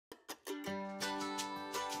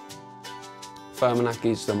Furmanac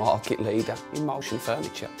is the market leader in motion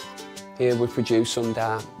furniture. Here we produce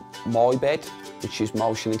under MiBed, which is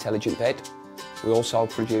motion intelligent bed. We also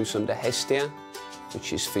produce under Hestia,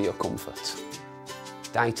 which is for your comfort.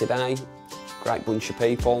 Day to day, great bunch of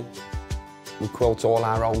people. We quilt all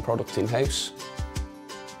our own product in-house.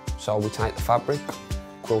 So we take the fabric,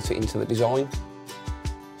 quilt it into the design.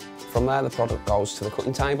 From there the product goes to the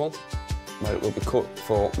cutting table, where it will be cut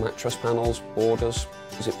for mattress panels, borders,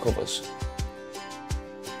 zip covers.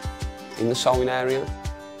 In the sewing area,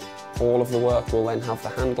 all of the work will then have the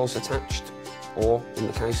handles attached, or in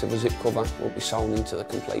the case of a zip cover, will be sewn into the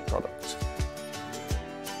complete product.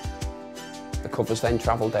 The covers then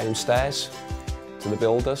travel downstairs to the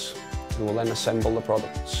builders, who will then assemble the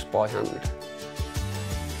products by hand.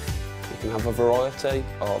 You can have a variety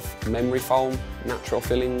of memory foam, natural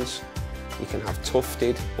fillings. You can have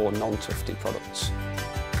tufted or non-tufted products.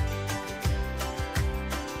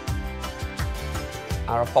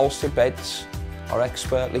 Our upholstered beds are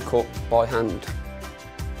expertly cut by hand.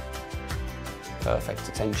 Perfect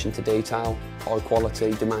attention to detail, high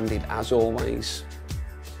quality demanded as always,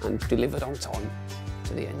 and delivered on time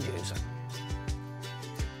to the end user.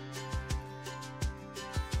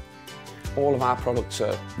 All of our products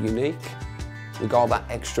are unique. We go that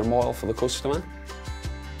extra mile for the customer,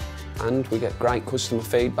 and we get great customer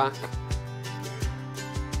feedback.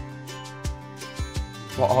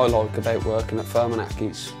 What I like about working at Furmanac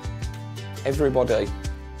is everybody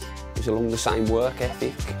is along the same work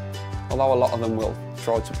ethic. Although a lot of them will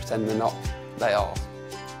try to pretend they're not, they are.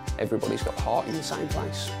 Everybody's got the heart in the same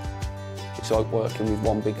place. It's like working with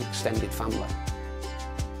one big extended family.